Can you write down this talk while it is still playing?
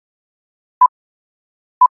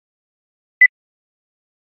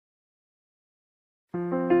I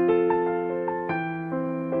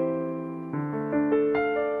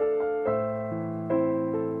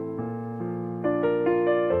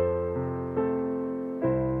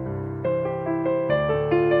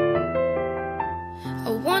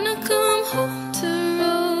wanna come home to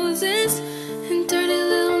roses and dirty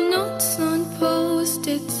little notes on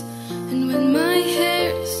post-its. And when my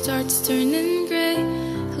hair starts turning gray,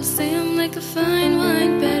 he'll say I'm like a fine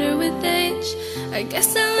wine, better with age. I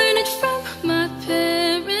guess I learned it from my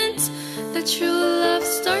parents, that true love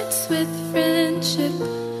starts with friendship.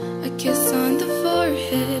 A kiss on the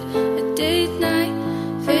forehead, a date night,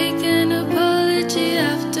 fake an apology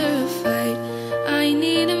after a fight. I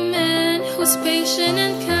need a man who's patient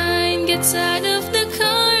and kind, gets out of the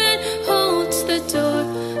car and holds the door.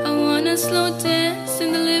 I wanna slow dance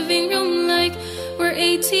in the living room like we're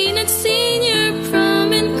 18 at senior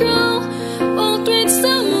prom, and grow old with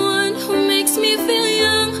someone who makes me feel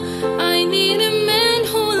young. I need a man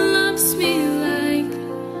who loves me like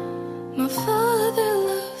my father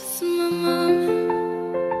loves my mom.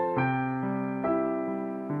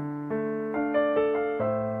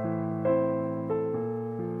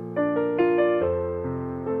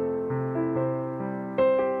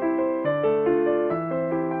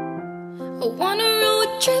 I want a road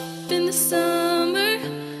trip in the summer.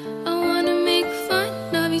 I wanna make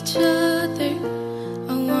fun of each other.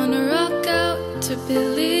 I wanna rock out to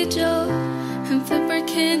Billy Joel and flip our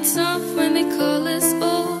kids off when they call us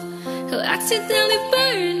old. He'll accidentally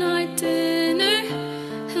burn our dinner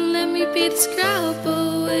and let me be the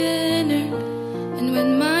Scrabble winner. And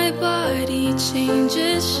when my body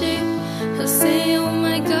changes shape, he'll say, oh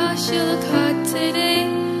my gosh, you look hot today.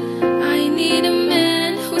 I need a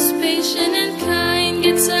man who's patient and kind,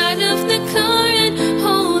 gets out of the car and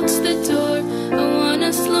holds the door. I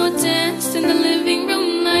wanna slow dance in the living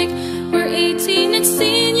room like we're 18 at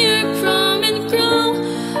senior prom, and grow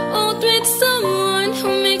old with someone who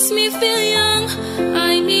makes me feel young.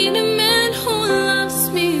 I need a man who loves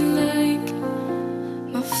me like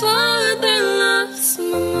my father loves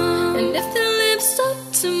my mom. And if he lives up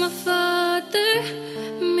to my father,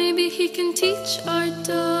 maybe he can teach our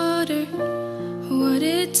daughter what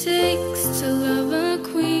it takes to love a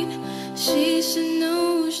queen. She should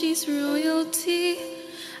know she's royalty.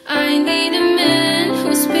 I need a man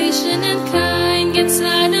who's patient and kind, gets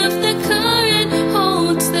out of the car and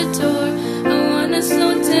holds the door. I wanna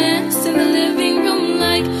slow dance in the living room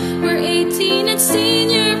like we're 18 at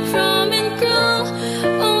senior prom, and grow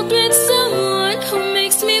old with someone who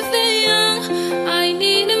makes me feel young. I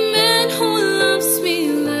need a man who loves me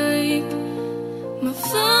like my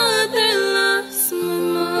father loves my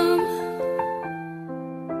mom.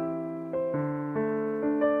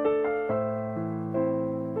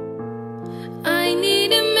 I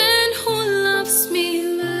need a man who loves me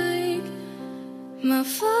like my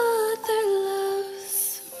father